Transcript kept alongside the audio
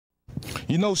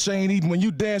You know, Shane, even when you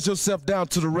dance yourself down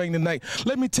to the ring tonight,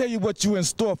 let me tell you what you in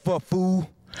store for, fool.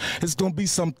 It's gonna be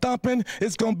some thumping,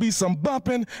 it's gonna be some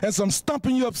bumping, and some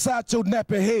stumping you upside your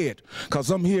nappy head. Cause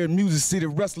I'm here in Music City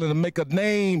Wrestling to make a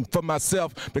name for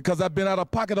myself because I've been out of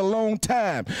pocket a long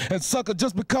time. And sucker,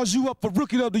 just because you up for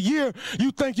Rookie of the Year,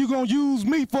 you think you gonna use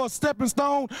me for a stepping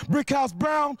stone, Brickhouse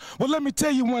Brown? Well, let me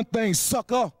tell you one thing,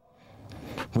 sucker.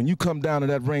 When you come down to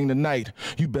that ring tonight,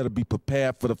 you better be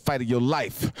prepared for the fight of your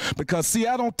life. Because, see,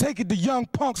 I don't take it to young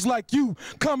punks like you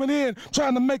coming in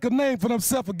trying to make a name for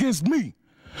themselves against me.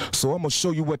 So I'm going to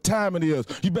show you what time it is.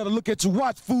 You better look at your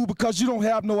watch, fool, because you don't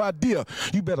have no idea.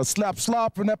 You better slap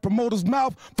slop from that promoter's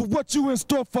mouth for what you in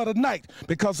store for tonight,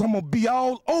 because I'm going to be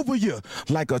all over you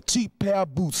like a cheap pair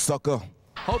of boots, sucker.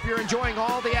 Hope you're enjoying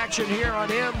all the action here on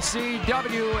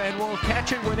MCW, and we'll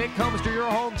catch it when it comes to your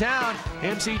hometown.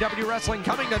 MCW Wrestling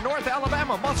coming to North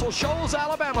Alabama, Muscle Shoals,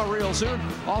 Alabama real soon.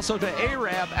 Also to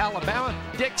Arab, Alabama,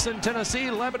 Dixon, Tennessee,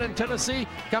 Lebanon, Tennessee,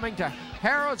 coming to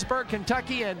Harrodsburg,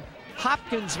 Kentucky, and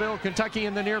Hopkinsville, Kentucky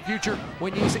in the near future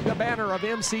when using the banner of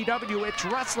MCW. It's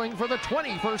wrestling for the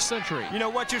 21st century. You know,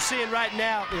 what you're seeing right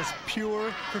now is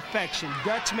pure perfection.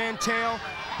 Dutch Mantel.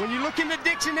 When you look in the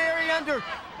dictionary under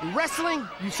wrestling,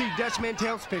 you see Dutch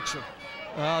Mantel's picture.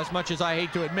 As much as I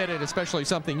hate to admit it, especially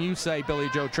something you say, Billy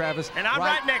Joe Travis. And I'm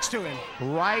right next to him.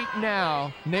 Right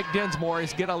now, Nick Dinsmore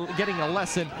is getting a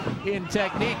lesson in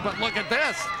technique, but look at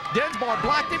this. Dinsmore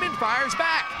blocked him and fires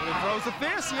back. He throws a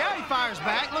fist. Yeah, he fires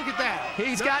back. Look at that.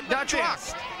 He's got Dutch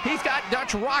rocked. He's got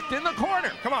Dutch rocked in the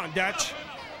corner. Come on, Dutch.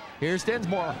 Here's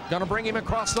Dinsmore, gonna bring him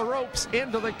across the ropes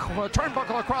into the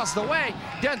turnbuckle across the way.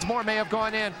 Dinsmore may have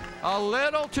gone in a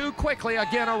little too quickly.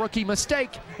 Again, a rookie mistake,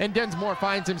 and Dinsmore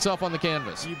finds himself on the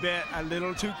canvas. You bet, a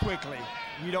little too quickly.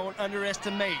 You don't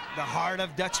underestimate the heart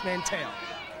of Dutch Mantel.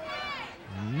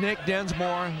 Nick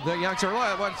Dinsmore, the youngster.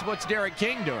 What's Derek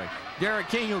King doing? Derek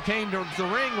King, who came to the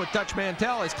ring with Dutch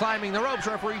Mantel, is climbing the ropes.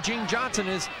 Referee Gene Johnson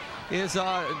is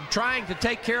trying to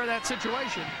take care of that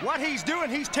situation. What he's doing,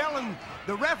 he's telling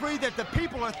the referee that the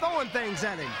people are throwing things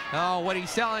at him. Oh, what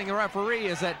he's telling the referee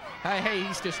is that, hey,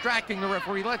 he's distracting the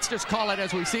referee. Let's just call it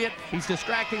as we see it. He's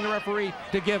distracting the referee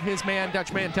to give his man,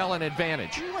 Dutch Mantel, an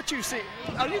advantage. What you see?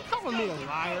 Are you calling me a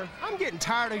liar? I'm getting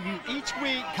tired of you each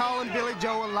week calling Billy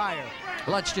Joe a liar.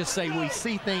 Let's just say we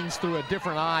see things through a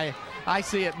different eye. I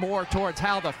see it more towards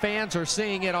how the fans are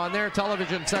seeing it on their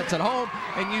television sets at home,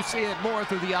 and you see it more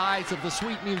through the eyes of the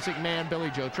sweet music man, Billy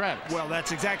Joe Travis. Well,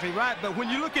 that's exactly right, but when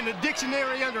you look in the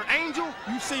dictionary under Angel,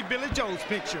 you see Billy Joe's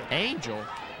picture. Angel?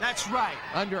 That's right.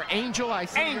 Under Angel, I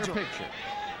see your picture.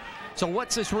 So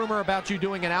what's this rumor about you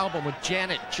doing an album with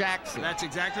Janet Jackson? That's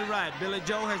exactly right. Billy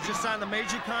Joe has just signed a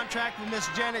major contract with Miss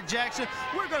Janet Jackson.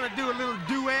 We're going to do a little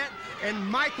duet, and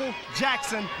Michael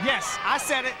Jackson, yes, I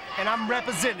said it, and I'm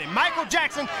representing him. Michael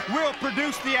Jackson will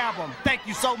produce the album. Thank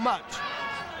you so much.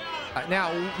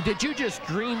 Now, did you just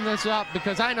dream this up?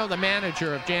 Because I know the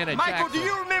manager of Janet Jackson. Michael, do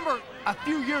you remember a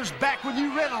few years back when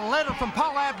you read a letter from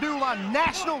Paula Abdul on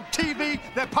national TV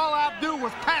that Paula Abdul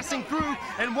was passing through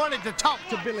and wanted to talk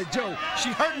to Billy Joe?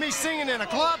 She heard me singing in a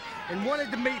club and wanted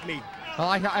to meet me. Well,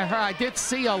 I did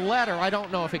see a letter. I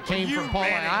don't know if it came from Paula.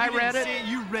 I read it.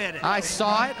 You read it. I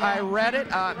saw it. I read it,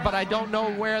 but I don't know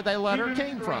where the letter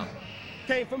came from.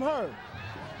 Came from her.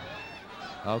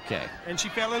 Okay. And she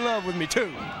fell in love with me,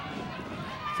 too.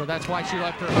 So that's why she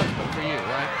left her husband for you,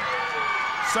 right?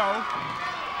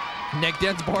 So? Nick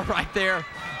Dinsmore right there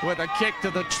with a kick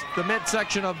to the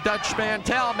midsection of Dutch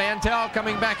Mantel. Mantel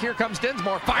coming back. Here comes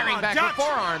Dinsmore firing back with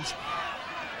forearms.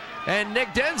 And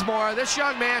Nick Dinsmore, this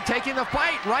young man, taking the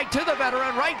fight right to the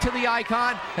veteran, right to the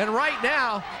icon. And right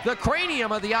now, the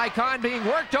cranium of the icon being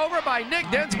worked over by Nick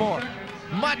Dinsmore.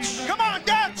 Come on,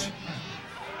 Dutch!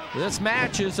 This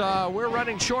match is, we're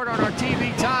running short on our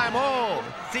TV time. Oh!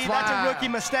 See, that's a rookie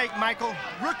mistake, Michael.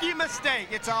 Rookie mistake.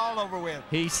 It's all over with.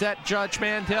 He set Dutch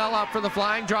Mantel up for the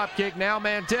flying drop kick. Now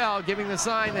Mantel giving the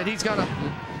sign that he's going to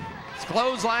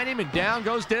clothesline him, and down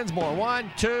goes Dinsmore.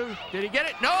 1, 2. Did he get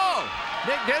it? No!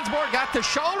 Nick Dinsmore got the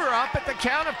shoulder up at the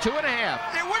count of 2.5.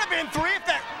 It would have been 3 if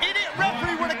that idiot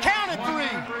referee would have counted 3.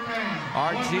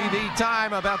 Our TV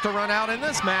time about to run out in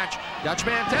this match. Dutch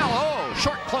Mantel, oh,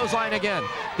 short clothesline again.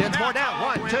 Dinsmore down,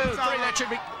 1, 2, 3, that should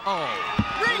be, oh.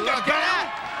 Look at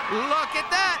that, look at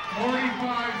that. 45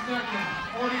 seconds,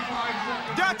 45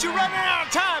 seconds. Dutch, you're running out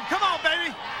of time. Come on, baby.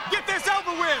 Get this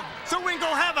over with so we can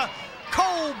go have a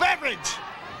cold beverage.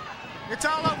 It's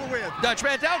all over with. Dutch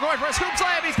Mantel going for a scoop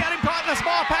slam. He's got him caught in a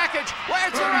small package.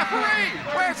 Where's the referee?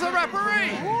 Where's the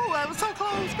referee? Ooh, that was so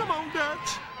close. Come on,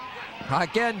 Dutch.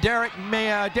 Again,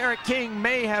 Derek King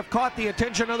may have caught the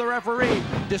attention of the referee,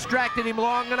 distracted him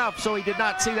long enough so he did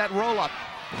not see that roll-up.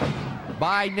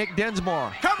 by Nick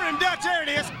Dinsmore. Cover him, Dutch. There it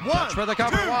is. One. Dutch for the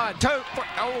cover. Two. 1, 2, 3.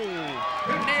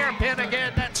 Oh, near pin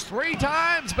again. That's 3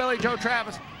 times. Billy Joe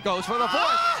Travis goes for the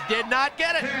 4th. Did not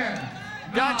get it.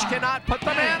 Dutch cannot put the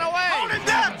man away. Hold it,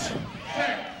 Dutch.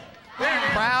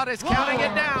 Crowd is counting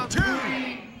it down. 2. 2, 1.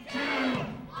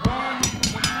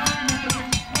 Time has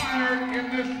expired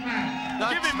in this match.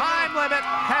 The time limit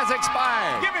has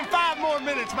expired. Give him 5 more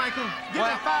minutes, Michael. Give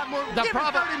him 5 more. Give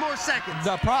him 30 more seconds.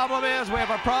 The problem is we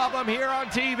have a problem here on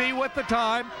TV with the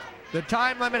time. The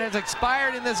time limit has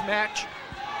expired in this match,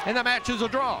 and the match is a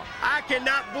draw. I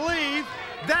cannot believe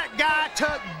that guy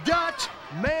took Dutch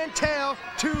Mantel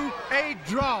to a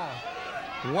draw.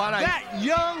 That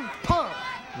young punk.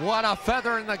 What a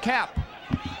feather in the cap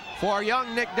for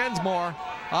young Nick Dinsmore.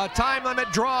 A time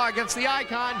limit draw against the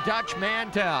icon Dutch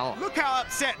Mantel. Look how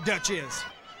upset Dutch is.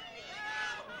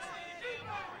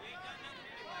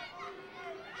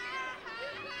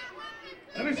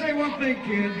 Let me say one thing,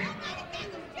 kid.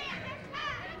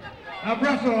 I've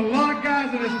wrestled a lot of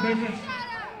guys in this business.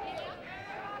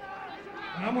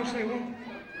 And I'm going to say one.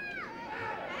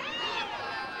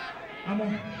 I'm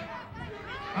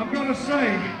going to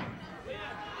say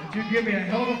that you give me a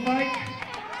hell of a fight.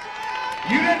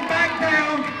 You didn't back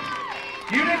down.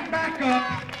 You didn't back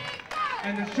up.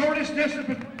 And the shortest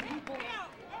distance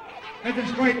is a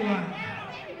straight line.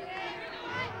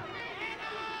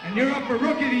 And you're up for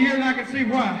Rookie of the Year, and I can see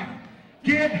why.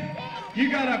 Kid, you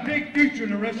got a big future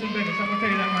in the wrestling business. I'm going to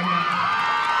tell you that right now.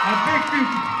 A big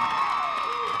future.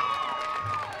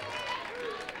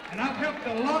 And I've helped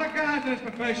a lot of guys in this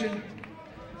profession.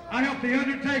 I helped The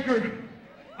Undertaker.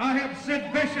 I helped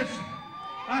Sid Vicious.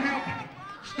 I helped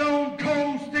Stone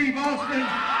Cold Steve Austin.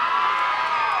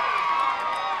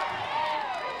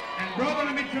 And brother,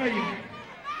 let me tell you,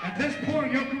 at this point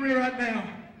in your career right now,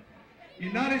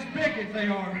 you're not as big as they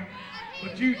are,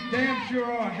 but you damn sure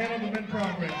are ahead of them in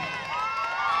progress.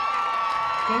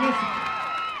 So listen,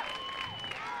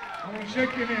 I want to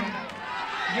shake your hand.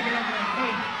 Give it up to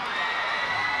that.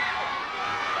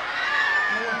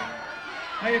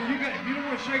 Hey, if you don't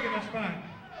want to shake it, that's fine.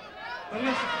 But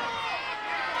listen,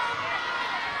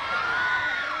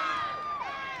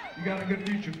 you got a good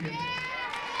future, kid.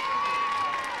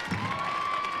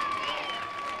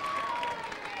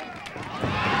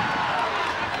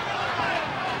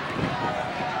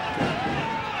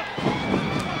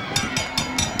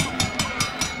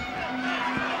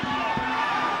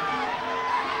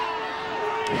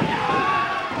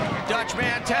 Dutch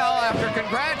Mantel, after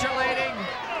congratulating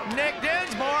Nick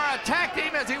Dinsmore, attacked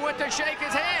him as he went to shake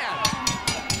his hand.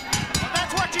 Well,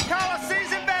 that's what you call a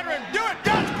seasoned veteran. Do it,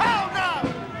 Dutch pile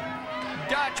drive.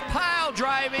 Dutch pile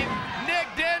driving Nick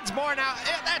Dinsmore. Now,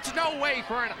 that's no way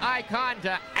for an icon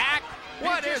to act.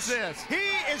 What is this?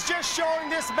 He is just showing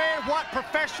this man what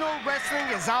professional wrestling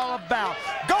is all about.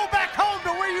 Go back home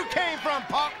to where you came from,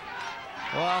 punk.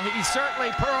 Well, he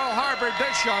certainly Pearl Harbored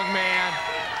this young man.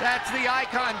 That's the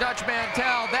icon, Dutch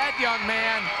Mantel. That young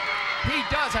man, he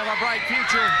does have a bright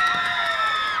future.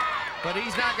 But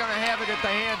he's not going to have it at the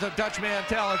hands of Dutch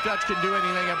Mantel if Dutch can do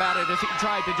anything about it, as he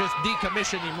tried to just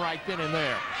decommission him right then and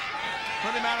there.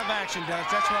 Put him out of action,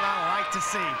 Dutch. That's what I like to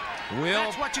see.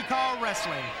 That's what you call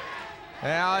wrestling.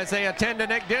 Now, as they attend to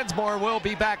Nick Dinsmore, we'll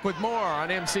be back with more on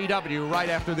MCW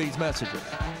right after these messages.